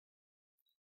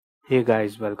Hey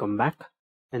guys, welcome back.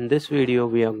 In this video,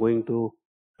 we are going to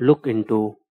look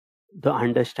into the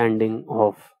understanding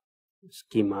of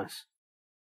schemas.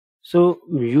 So,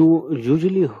 you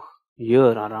usually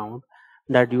hear around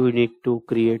that you need to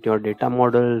create your data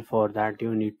model. For that,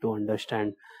 you need to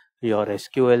understand your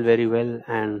SQL very well,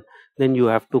 and then you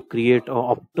have to create a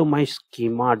optimized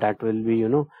schema that will be,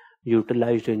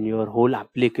 utilized in your whole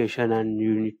application, and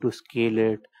you need to scale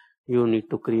it. You need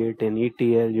to create an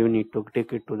ETL, you need to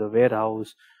take it to the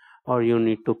warehouse, or you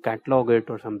need to catalog it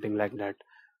or something like that.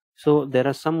 So there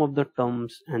are some of the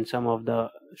terms and some of the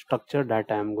structure that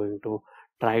I am going to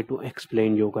try to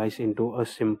explain you guys into a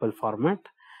simple format,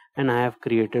 and I have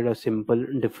created a simple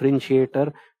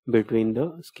differentiator between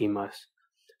the schemas.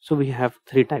 So we have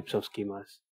three types of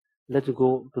schemas. Let's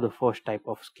go to the first type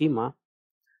of schema,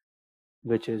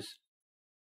 which is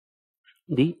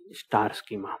the star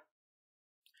schema.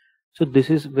 So this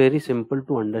is very simple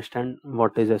to understand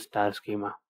what is a star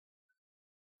schema.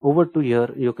 Over to here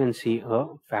you can see a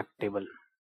fact table.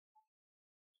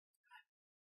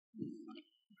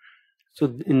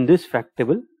 So in this fact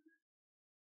table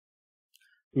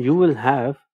you will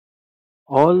have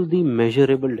all the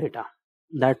measurable data.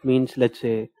 That means, let's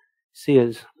say,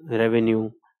 sales,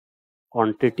 revenue,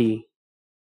 quantity.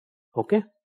 Okay,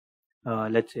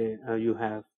 let's say you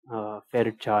have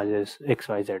fare charges,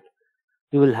 XYZ.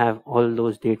 You will have all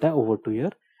those data over to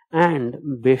here,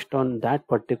 and based on that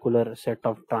particular set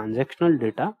of transactional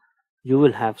data, you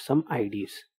will have some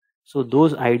IDs. So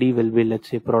those ID will be, let's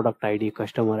say, product ID,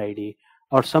 customer ID,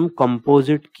 or some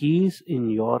composite keys in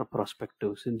your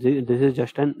perspectives. This is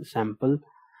just an sample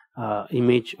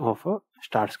image of a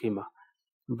star schema,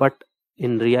 but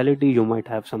in reality you might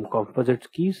have some composite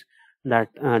keys that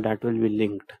will be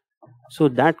linked. So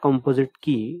that composite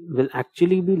key will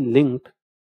actually be linked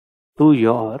to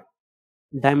your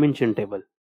dimension table.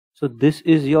 So this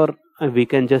is your we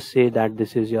can just say that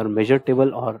this is your measure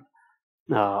table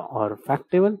or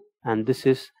fact table, and this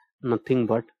is nothing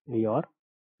but your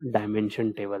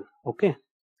dimension table. Okay,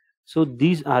 so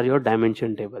these are your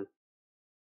dimension table.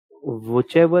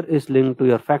 Whichever is linked to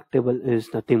your fact table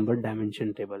is nothing but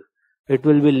dimension table. It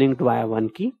will be linked via one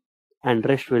key, and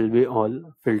rest will be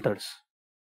all filters.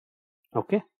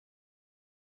 Okay,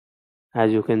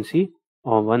 as you can see,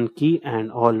 one key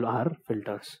and all are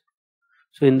filters.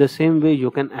 So in the same way, you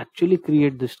can actually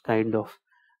create this kind of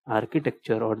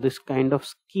architecture or this kind of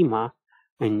schema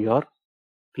in your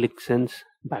Qlik Sense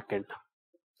backend.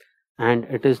 And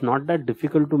it is not that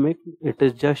difficult to make. It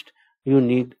is just you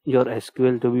need your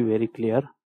SQL to be very clear.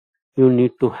 You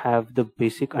need to have the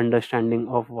basic understanding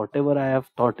of whatever I have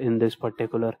taught in this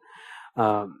particular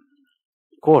uh,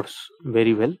 course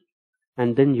very well,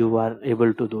 and then you are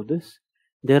able to do this.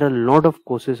 There are a lot of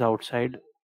courses outside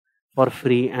for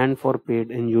free and for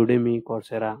paid in Udemy,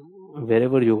 Coursera,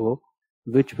 wherever you go,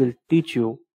 which will teach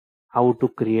you how to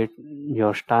create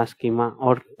your star schema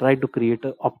or try to create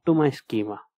an optimized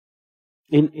schema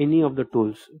in any of the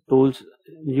tools.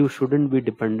 You shouldn't be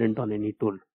dependent on any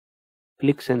tool.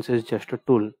 Qlik Sense is just a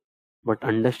tool, but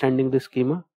understanding the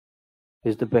schema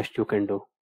is the best you can do.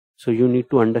 So you need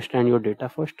to understand your data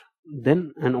first,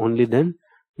 then and only then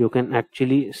you can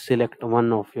actually select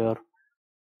one of your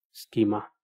schema.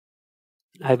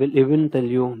 I will even tell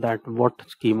you that what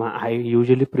schema I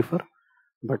usually prefer,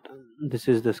 but this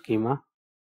is the schema.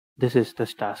 This is the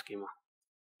star schema.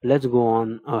 Let's go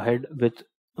on ahead with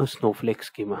a snowflake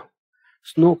schema.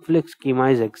 Snowflake schema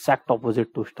is exact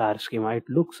opposite to star schema. It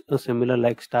looks similar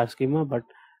like star schema, but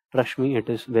trust me, it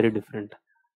is very different.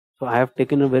 So I have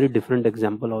taken a very different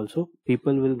example also.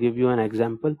 People will give you an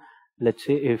example. Let's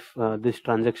say if this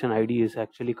transaction ID is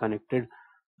actually connected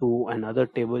to another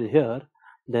table here,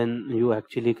 then you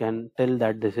actually can tell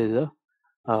that this is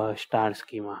a star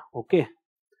schema. Okay,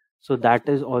 so that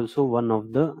is also one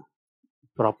of the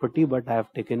property, but I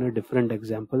have taken a different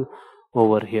example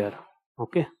over here.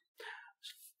 Okay,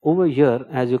 over here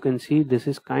as you can see, this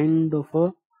is kind of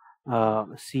a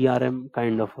CRM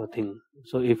kind of a thing.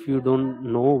 So if you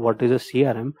don't know what is a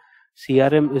CRM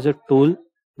is a tool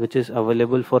which is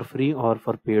available for free or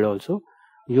for paid also.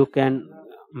 You can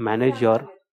manage your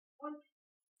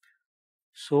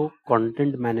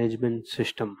content management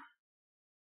system,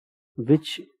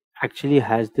 which actually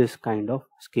has this kind of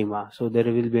schema. So there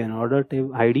will be an order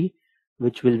table ID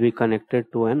which will be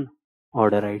connected to an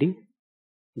order ID.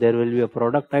 There will be a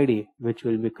product ID which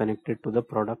will be connected to the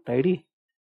product ID,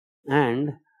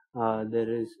 and there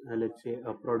is let's say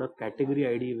a product category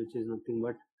ID which is nothing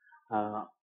but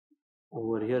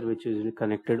over here, which is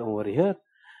connected over here,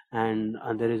 and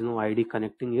there is no ID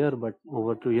connecting here, but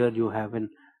over to here you have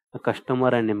a customer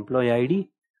and employee ID.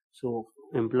 So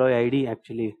employee ID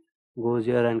actually goes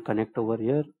here and connect over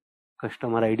here.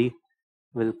 Customer ID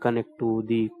will connect to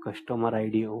the customer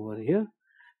ID over here,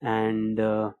 and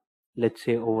let's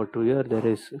say over to here there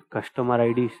is customer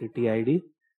ID, city ID.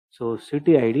 So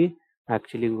city ID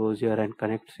actually goes here and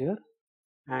connects here,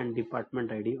 and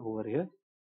department ID over here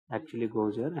actually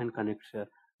goes here and connects here.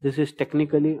 This is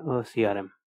technically a CRM.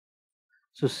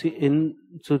 So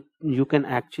so you can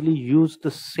actually use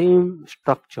the same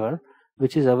structure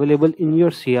which is available in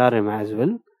your CRM as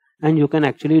well, and you can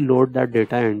actually load that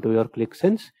data into your Qlik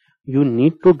Sense. You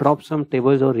need to drop some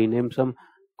tables or rename some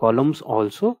columns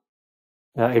also.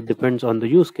 It depends on the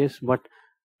use case, but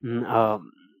mm, uh,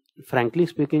 frankly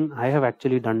speaking, I have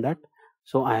actually done that.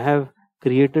 So I have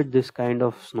created this kind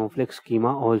of Snowflake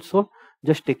schema also,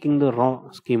 just taking the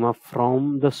raw schema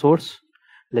from the source.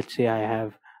 Let's say I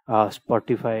have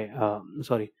Shopify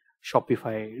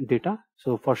data.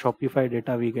 So for Shopify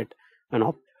data, we get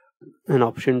an an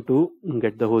option to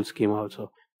get the whole schema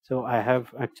also. So I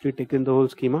have actually taken the whole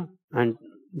schema and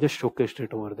just showcased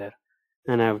it over there,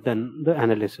 and I have done the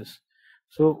analysis.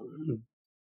 So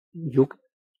you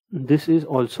this is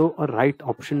also a right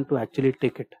option to actually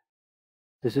take it.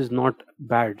 This is not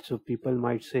bad. So people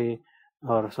might say,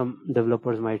 or some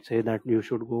developers might say, that you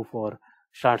should go for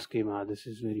Star Schema, this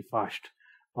is very fast,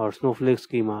 or Snowflake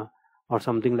Schema, or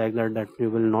something like that, that you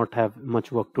will not have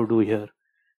much work to do here.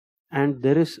 And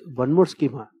there is one more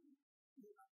schema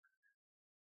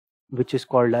which is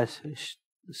called as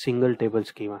Single Table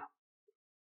Schema.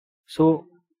 So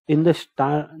in the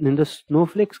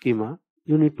Snowflake schema,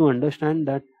 you need to understand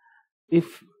that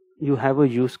if you have a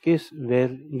use case where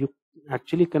you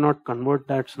actually cannot convert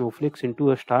that snowflakes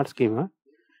into a star schema,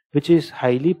 which is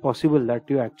highly possible that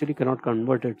you actually cannot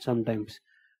convert it sometimes,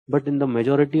 but in the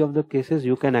majority of the cases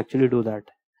you can actually do that.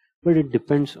 But it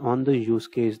depends on the use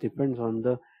case, depends on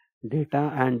the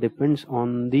data, and depends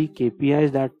on the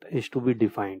KPIs that is to be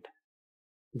defined.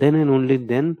 Then and only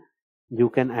then you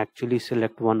can actually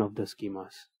select one of the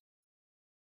schemas.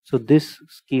 So this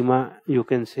schema, you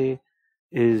can say,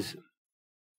 is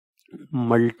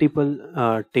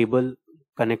multiple table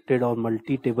connected or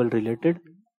multi-table related,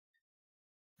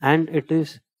 and it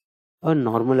is a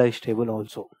normalized table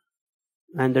also,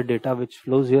 and the data which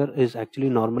flows here is actually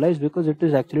normalized because it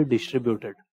is actually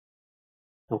distributed.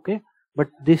 Okay, but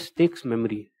this takes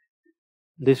memory.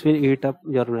 This will eat up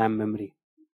your RAM memory.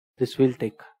 This will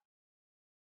take.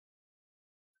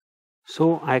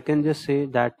 So I can just say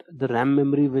that the RAM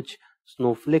memory which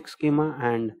Snowflake schema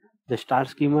and the Star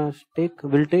schema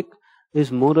will take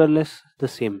is more or less the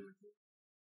same.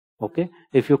 Okay,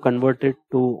 if you convert it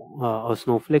to a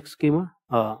Snowflake schema,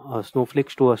 a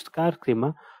Snowflakes to a Star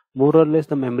schema, more or less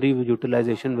the memory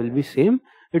utilization will be same.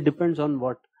 It depends on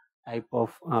what type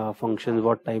of functions,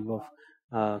 what type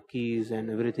of keys and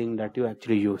everything that you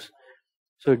actually use.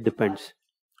 So it depends.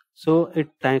 So it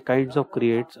kinds of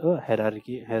creates a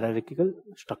hierarchical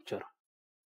structure.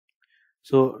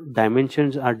 So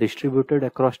dimensions are distributed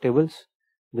across tables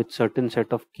with certain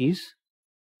set of keys,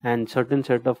 and certain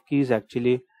set of keys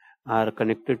actually are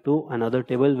connected to another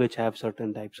table which have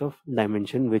certain types of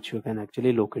dimension which you can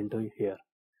actually look into here.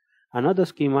 Another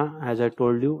schema, as I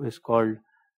told you, is called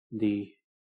the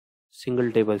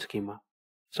single table schema.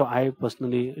 So I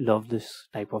personally love this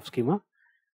type of schema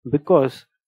because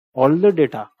all the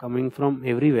data coming from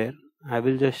everywhere, I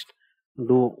will just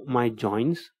do my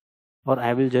joins, or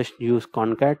I will just use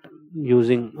concat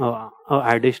using a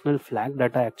additional flag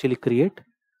that I actually create.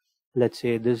 Let's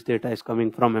say this data is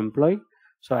coming from employee,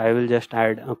 so I will just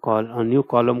add a new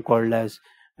column called as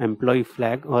employee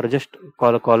flag, or just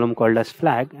call a column called as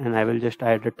flag, and I will just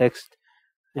add a text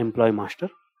employee master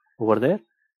over there.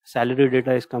 Salary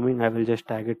data is coming, I will just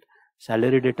tag it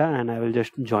salary data, and I will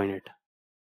just join it.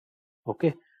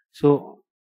 Okay, so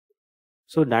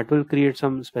that will create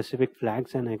some specific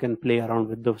flags, and I can play around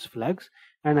with those flags,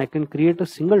 and I can create a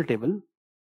single table.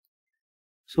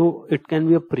 So it can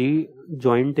be a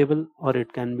pre-joined table, or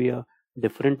it can be a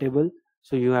different table.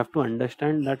 So you have to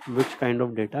understand that which kind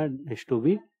of data is to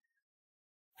be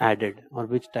added, or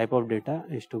which type of data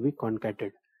is to be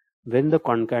concatenated. When the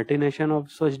concatenation of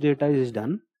such data is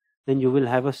done, then you will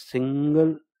have a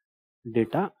single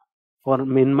data.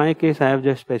 In my case, I have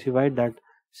just specified that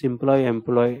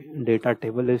employee data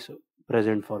table is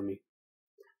present for me.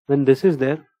 When this is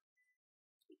there,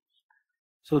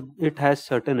 so it has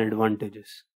certain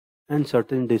advantages and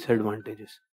certain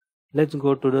disadvantages. Let's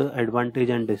go to the advantage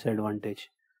and disadvantage.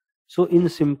 So in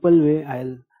simple way,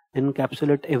 I'll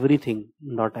encapsulate everything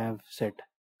that I have said.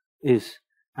 Is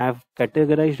I have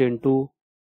categorized into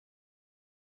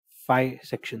 5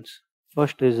 sections.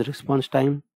 First is response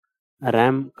time,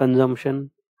 RAM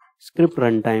consumption, script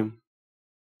runtime,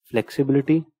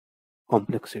 flexibility,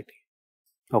 complexity.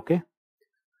 Okay,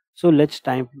 so let's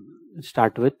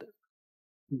start with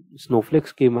Snowflake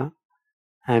schema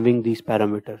having these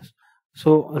parameters.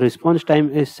 So response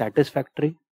time is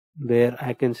satisfactory, where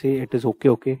I can say it is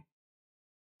okay.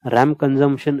 RAM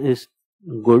consumption is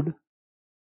good.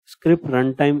 Script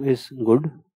runtime is good.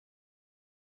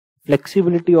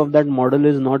 Flexibility of that model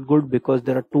is not good because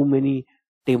there are too many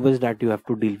tables that you have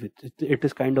to deal with. It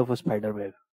is kind of a spider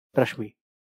web. Trust me.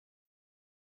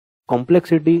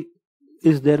 Complexity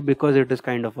is there because it is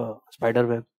kind of a spider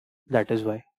web. That is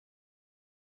why.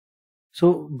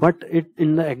 So, but it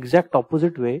in the exact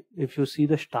opposite way, if you see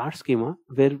the Star schema,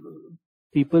 where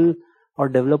people or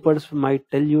developers might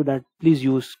tell you that please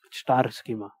use Star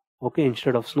schema, okay,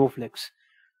 instead of Snowflakes.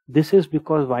 This is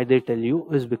because why they tell you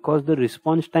is because the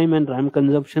response time and RAM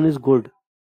consumption is good,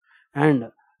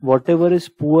 and whatever is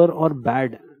poor or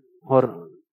bad or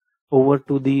over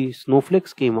to the Snowflake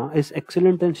schema is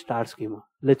excellent in Star schema.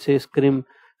 Let's say script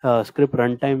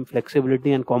runtime,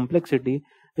 flexibility, and complexity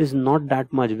is not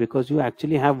that much because you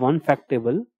actually have one fact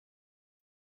table,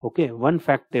 okay, one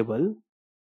fact table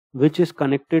which is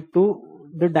connected to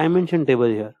the dimension table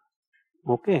here,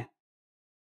 okay.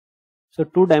 So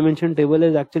two dimension table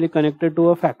is actually connected to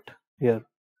a fact here.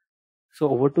 So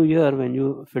over to here, when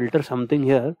you filter something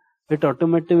here, it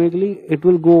automatically it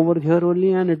will go over here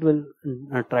only and it will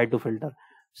try to filter.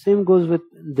 Same goes with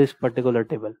this particular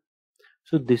table.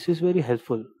 So this is very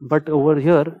helpful. But over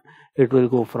here, it will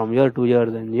go from here to here,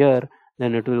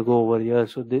 then it will go over here.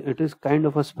 So it is kind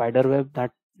of a spider web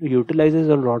that utilizes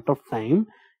a lot of time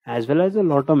as well as a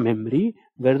lot of memory,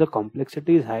 where the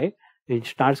complexity is high. In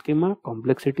Star schema,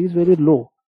 complexity is very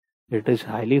low. It is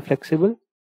highly flexible.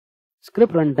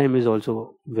 Script runtime is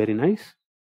also very nice.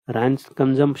 RAM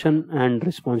consumption and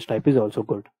response type is also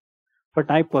good.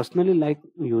 But I personally like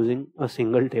using a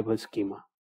single table schema.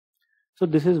 So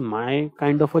this is my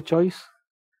kind of a choice,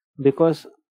 because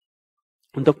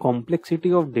the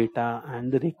complexity of data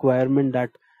and the requirement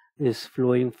that is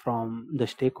flowing from the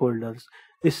stakeholders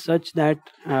is such that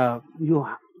you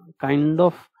kind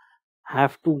of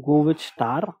have to go with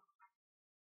Star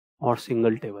or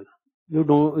single table. You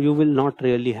will not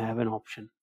really have an option.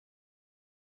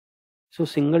 So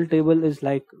single table is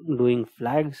like doing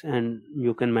flags and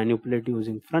you can manipulate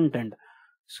using front end.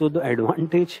 So the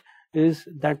advantage is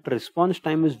that response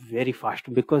time is very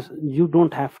fast because you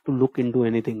don't have to look into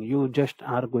anything. You just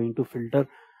are going to filter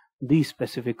these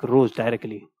specific rows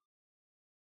directly.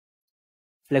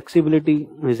 Flexibility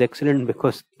is excellent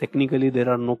because technically there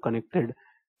are no connected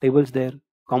tables there.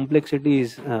 Complexity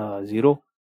is 0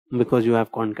 because you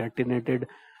have concatenated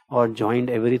or joined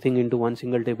everything into one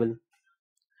single table.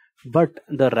 But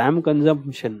the RAM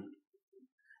consumption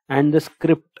and the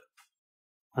script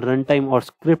runtime or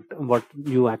script what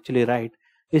you actually write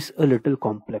is a little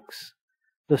complex.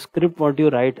 The script what you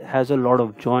write has a lot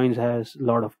of joins, has a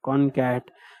lot of concat,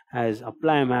 has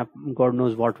apply map, God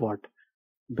knows what.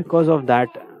 Because of that,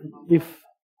 if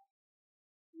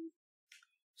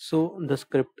so, the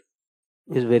script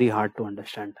is very hard to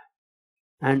understand,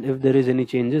 and if there is any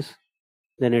changes,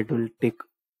 then it will take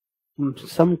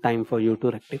some time for you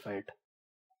to rectify it.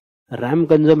 RAM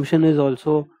consumption is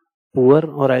also poor,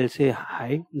 or I'll say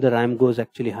high. The RAM goes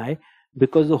actually high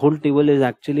because the whole table is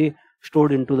actually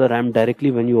stored into the RAM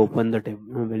directly when you open the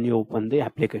table, when you open the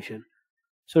application.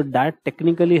 So that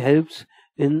technically helps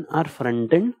in our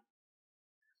front end.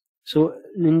 So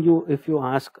if you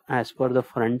ask as per the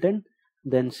front end,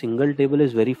 then single table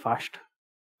is very fast,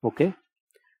 okay,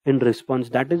 in response.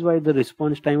 That is why the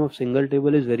response time of single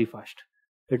table is very fast.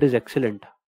 It is excellent.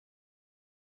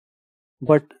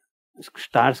 But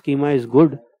Star schema is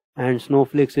good and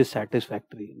Snowflakes is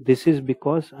satisfactory. This is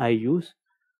because I use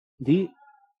the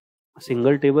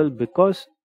single table because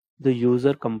the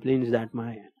user complains that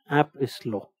my app is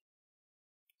slow.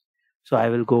 So I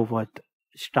will go with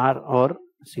Star or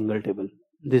single table.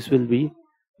 This will be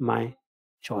my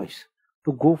choice.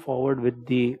 To go forward with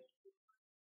the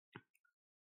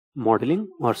modeling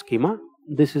or schema,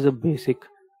 this is a basic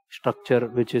structure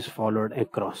which is followed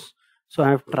across. So I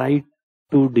have tried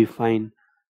to define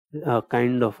a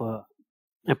kind of a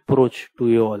approach to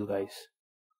you all guys.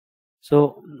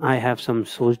 So I have some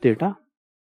source data.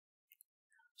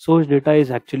 Source data is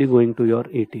actually going to your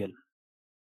ETL.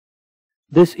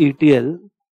 This ETL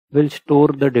will store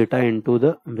the data into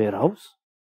the warehouse.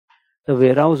 The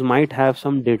warehouse might have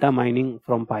some data mining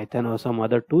from Python or some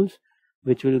other tools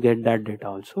which will get that data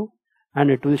also,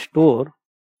 and it will store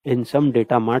in some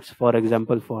data marts, for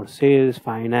example for sales,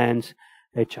 finance,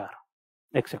 HR,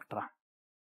 etc.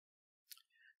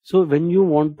 So when you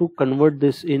want to convert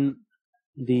this in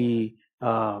the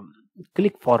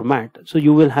Qlik format, so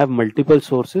you will have multiple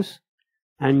sources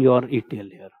and your ETL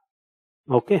here.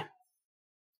 Okay.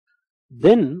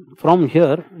 Then from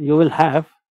here you will have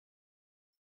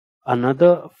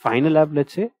another final app,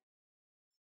 let's say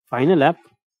final app,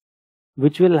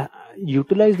 which will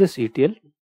utilize this ETL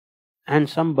and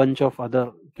some bunch of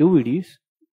other QVDs,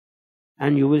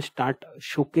 and you will start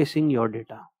showcasing your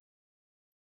data.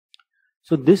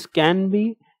 So this can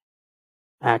be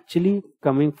actually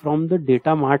coming from the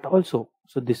data mart also.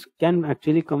 So this can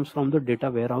actually comes from the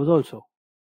data warehouse also.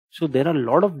 So there are a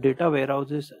lot of data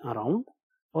warehouses around.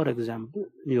 For example,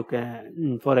 you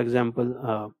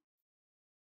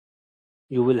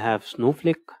will have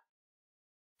Snowflake,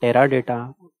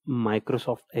 Teradata,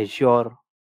 Microsoft Azure,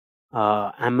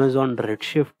 Amazon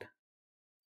Redshift.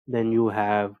 Then you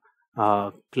have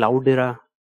Cloudera.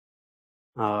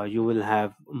 You will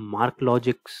have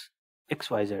MarkLogix,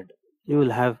 XYZ. You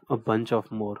will have a bunch of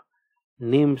more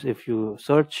names if you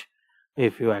search,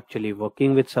 if you're actually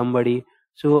working with somebody.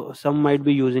 So some might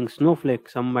be using Snowflake,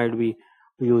 some might be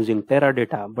using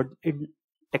Teradata, but it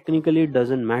technically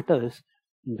doesn't matter,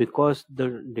 because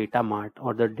the data mart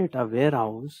or the data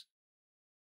warehouse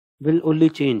will only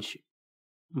change,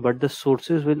 but the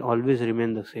sources will always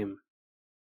remain the same.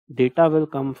 Data will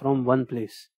come from one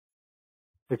place.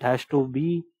 It has to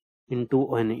be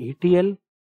into an ETL,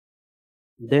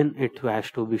 then it has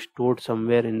to be stored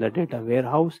somewhere in the data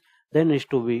warehouse, then is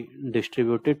to be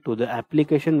distributed to the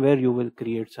application where you will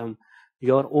create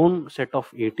your own set of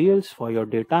ETLs for your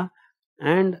data,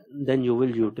 and then you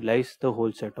will utilize the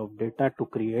whole set of data to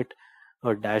create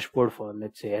a dashboard for,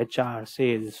 let's say, HR,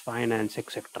 sales, finance,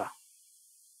 etc.